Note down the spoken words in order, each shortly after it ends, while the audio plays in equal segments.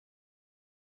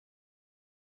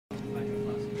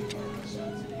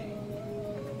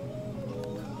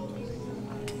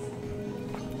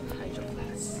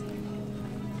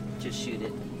shoot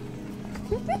it.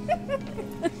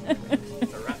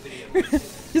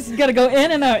 Just gotta go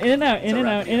in and out, in and out, in and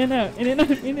out, in and out, in and out,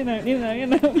 in and out, in and out,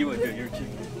 in and out. You would do your chicken.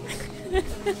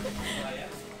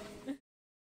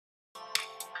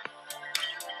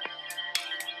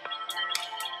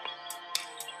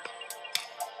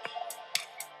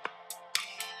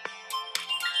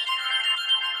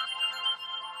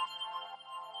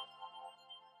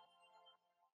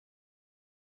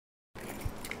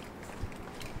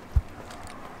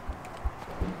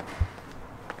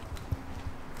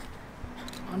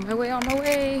 On my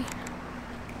way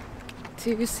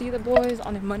to see the boys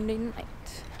on a Monday night.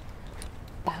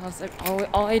 The house, like,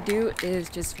 all I do is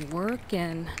just work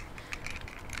and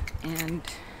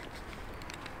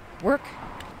work,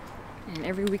 and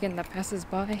every weekend that passes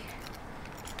by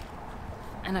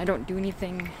and I don't do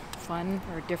anything fun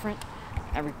or different,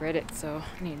 I regret it. So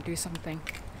I need to do something.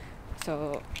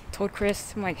 So told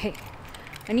Chris, I'm like, hey,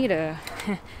 I need to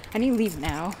leave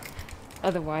now,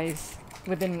 otherwise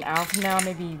within an hour from now,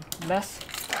 maybe less,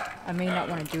 I may not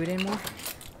want to do it anymore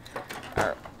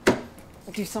or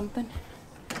do something.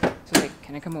 So like,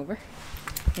 can I come over?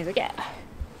 He's like, yeah.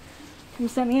 I'm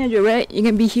San Andrew, right? You're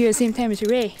gonna be here at the same time as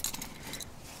Serei.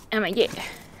 I'm like, yeah.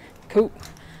 Cool.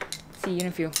 See you in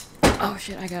a few. Oh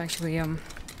shit, I got actually I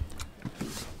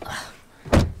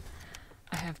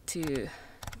have to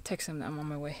text him that I'm on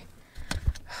my way.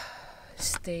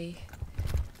 Stay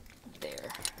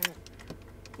there.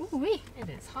 Ooh wee, it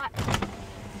is hot.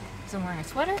 So I'm wearing a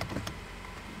sweater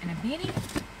and a beanie,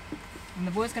 and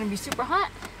the boy's gonna be super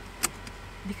hot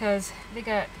because they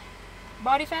got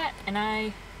body fat, and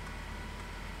I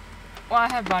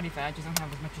have body fat, I just don't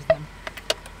have as much as them.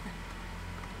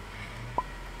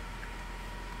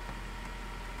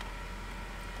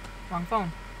 Wrong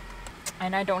phone.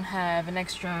 And I don't have an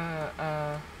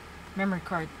extra memory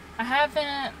card. I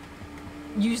haven't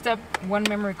used up one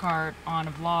memory card on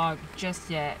a vlog just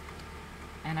yet,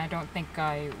 and I don't think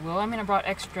I will. I mean, I brought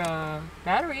extra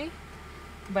battery,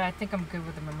 but I think I'm good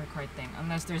with the memory card thing.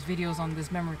 Unless there's videos on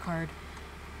this memory card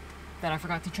that I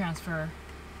forgot to transfer,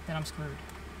 then I'm screwed.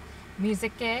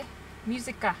 Musica.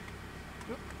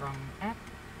 Oop, wrong app.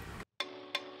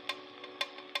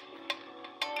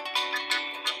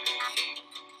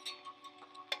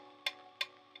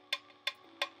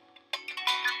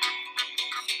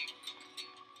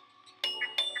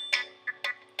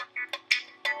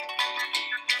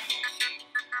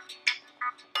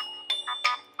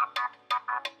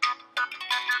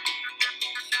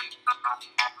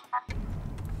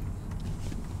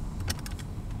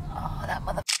 Oh, that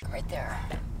motherfucker right there.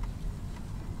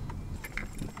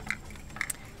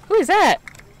 Who is that?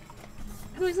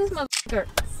 Who is this motherfucker?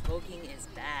 Smoking is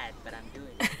bad, but I'm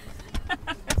doing it.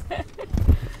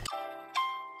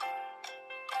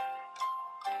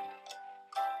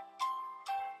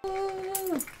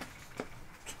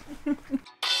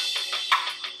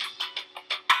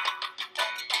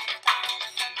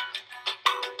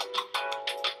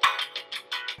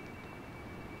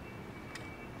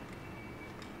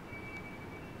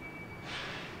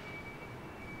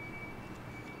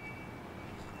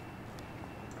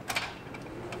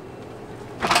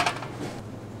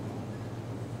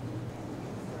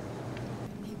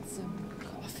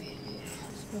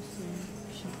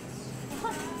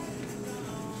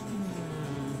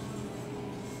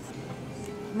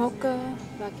 Mocha,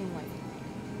 black and white.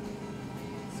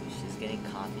 So she's getting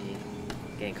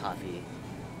coffee.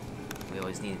 We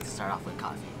always need to start off with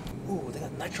coffee. Ooh, they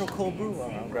got nitro cold brew.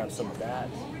 I'll grab some of that.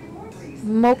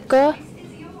 Mocha,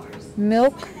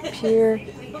 milk, pure,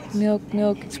 milk,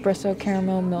 espresso,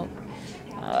 caramel, milk.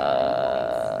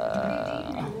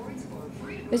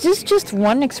 Is this just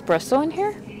one espresso in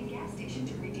here?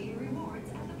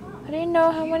 I didn't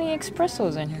know how many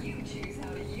espressos in here.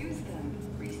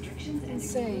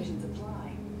 Insane.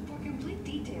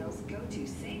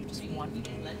 Just one.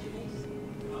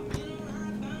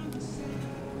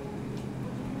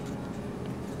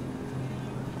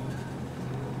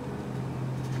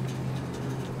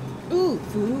 Ooh,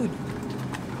 food.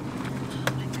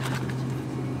 Oh my god.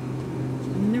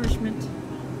 Nourishment.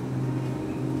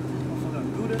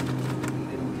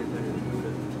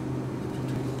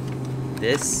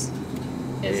 This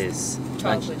is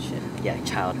childhood shit. Yeah,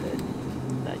 childhood.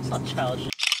 That's not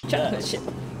childhood. Childhood shit.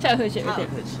 Childhood shit right there.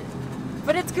 Childhood shit.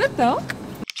 But it's good though.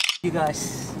 You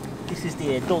guys, this is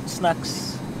the adult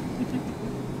snacks.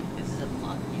 This is a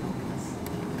vlog, you know, because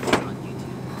it's on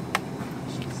YouTube.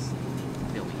 She's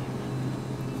filming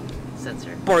it.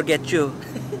 Censor. Forget you.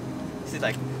 She's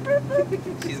like,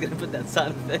 she's gonna put that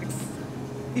sound effects.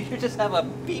 You should just have a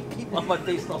beep beep on my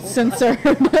face the whole time. Censored.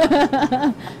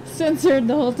 Censored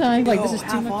the whole time. Like, this is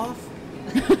too much. Off?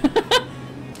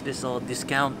 This all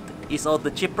discount is all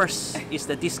the cheapers. Is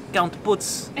the discount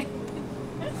puts.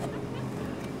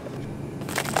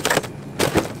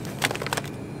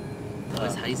 How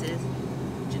do you say this?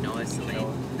 Genoa Serei.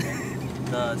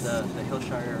 The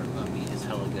Hillshire meat is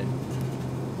hella good.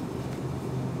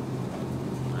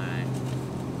 Alright.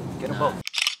 Get them both.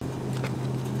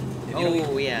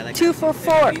 Oh yeah, like 2 for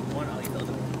 4. 2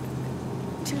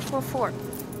 for 4.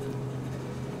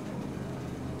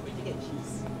 Where'd you get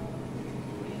cheese?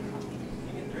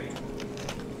 You get 3.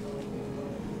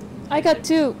 I got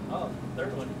 2. Oh,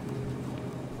 third one.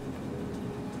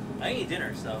 I eat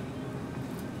dinner, so.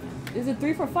 Is it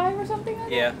 3 for 5 or something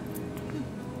like Yeah.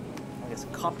 I guess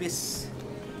copies.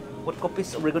 What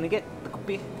copies are we gonna get? The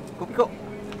copy. Copy co.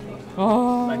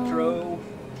 Oh. Nitro.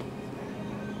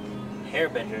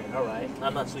 Hairbender. Alright.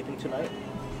 I'm not sleeping tonight.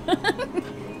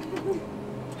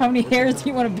 How many hairs do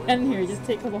you want to bend here? Just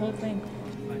take the whole thing.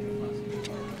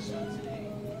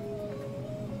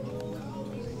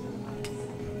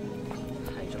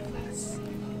 Hydro flask.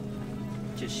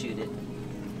 Just shoot it.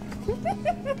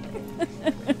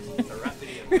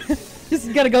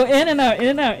 Just gotta go in and out, in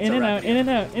and out, in and out, in and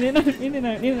out, in and out, in and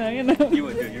out, in and out, in and out. You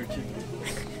would do your chicken.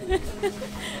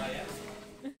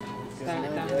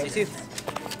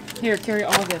 Here, carry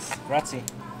all this. Grazie.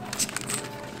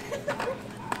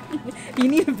 You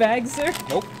need a bag, sir?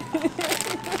 Nope.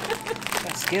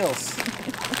 Got skills.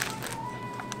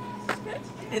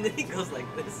 And then he goes like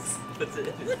this, puts it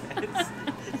in his pants.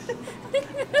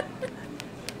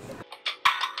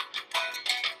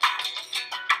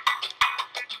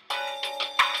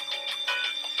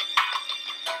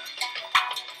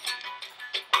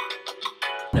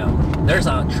 No, there's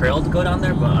a trail to go down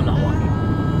there, but I'm not walking.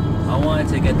 I wanted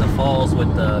to get the falls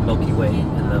with the Milky Way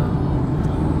and the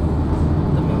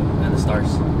moon and the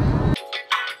stars.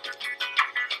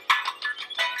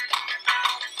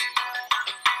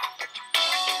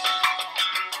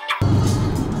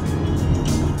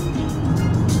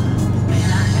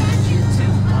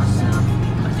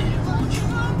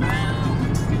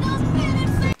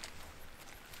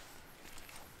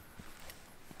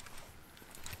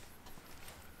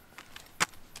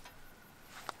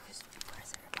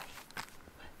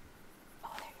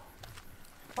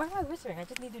 Why am I whispering? I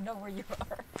just need to know where you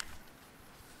are.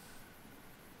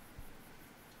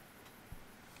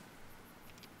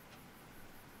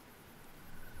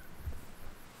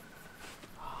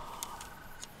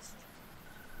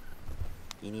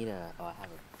 You need a. Oh, I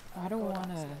have it. I don't want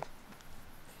to.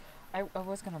 I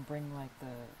was gonna bring like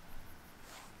the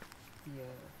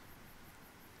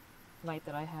light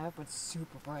that I have, but it's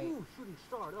super bright. Ooh, shooting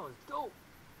star. That was dope.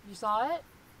 You saw it?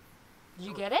 Did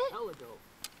you get it? Hella dope.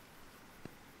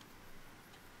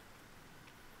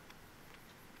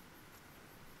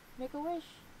 Make a wish.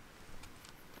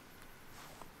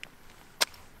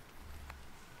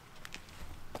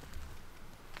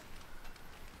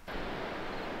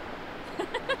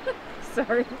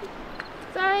 Sorry.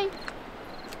 Sorry.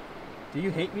 Do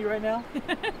you hate me right now? Is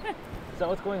that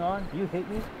what's going on? Do you hate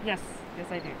me? Yes.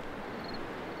 Yes, I do.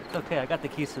 It's okay. I got the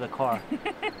keys to the car.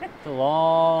 It's a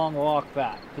long walk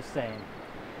back. Just saying.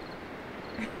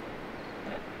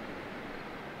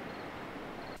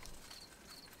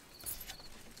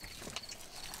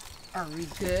 Are we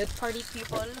good, party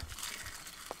people?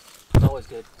 It's always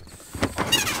good.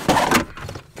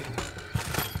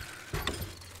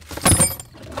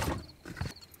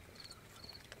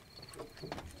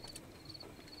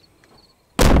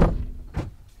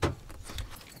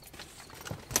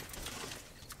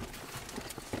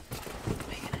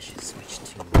 Man, I should switch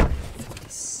to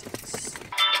 56.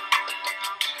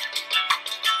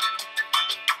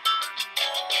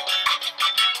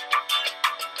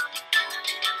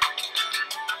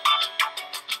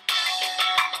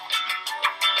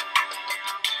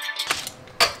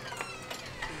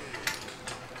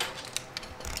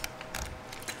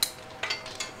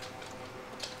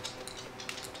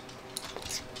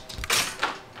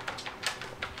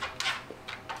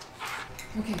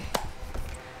 Okay.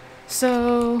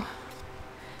 So,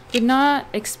 did not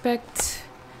expect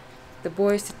the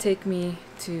boys to take me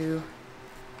to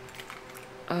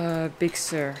Big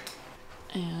Sur,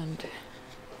 and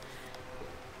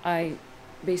I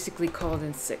basically called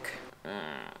in sick.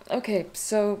 Okay,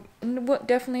 so what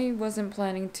definitely wasn't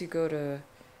planning to go to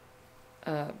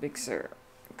Big Sur,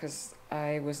 because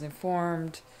I was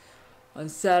informed on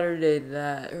Saturday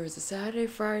that, or was it Saturday,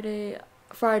 Friday,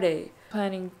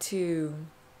 planning to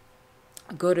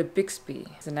go to Bixby.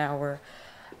 It's an hour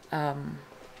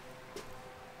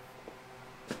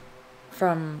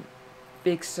from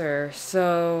Big Sur.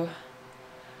 So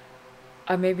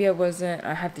Maybe I wasn't,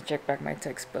 I have to check back my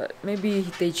text, but maybe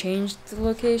they changed the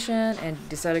location and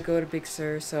decided to go to Big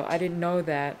Sur, so I didn't know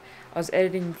that. I was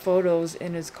editing photos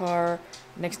in his car.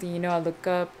 Next thing you know, I look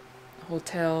up,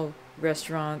 hotel,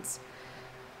 restaurants,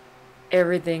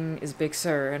 everything is Big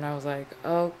Sur, and I was like,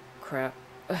 oh crap.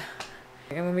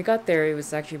 And when we got there, it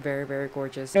was actually very, very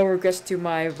gorgeous. No regrets to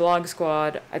my vlog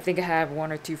squad. I think I have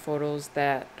 1 or 2 photos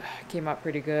that came out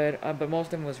pretty good, but most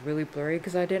of them was really blurry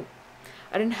because I didn't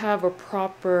have a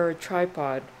proper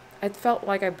tripod. I felt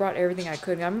like I brought everything I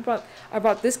could. I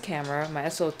brought this camera, my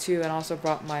SL2, and also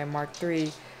brought my Mark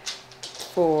III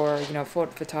for, you know,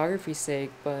 photography's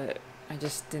sake, but I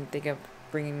just didn't think of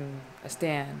bringing a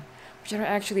stand. Which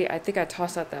I think I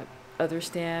tossed out that other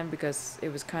stand because it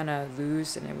was kind of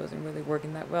loose and it wasn't really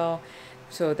working that well,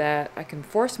 so that I can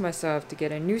force myself to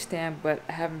get a new stand, but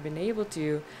I haven't been able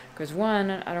to because 1,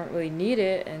 I don't really need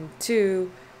it, and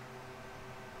 2,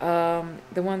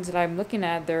 the ones that I'm looking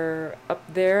at, they're up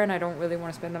there and I don't really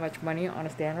want to spend that much money on a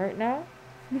stand right now.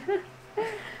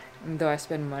 Even though I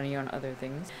spend money on other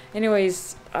things.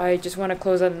 Anyways, I just want to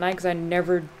close out the night because I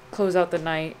never close out the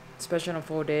night, especially on a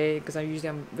full day, because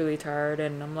I'm really tired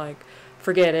and I'm like,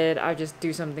 forget it, I'll just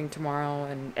do something tomorrow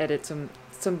and edit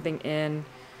something in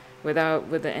without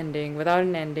an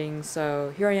ending.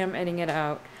 So here I am editing it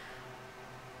out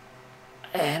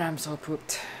and I'm so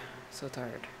pooped, so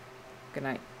tired. Good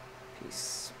night.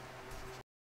 Peace.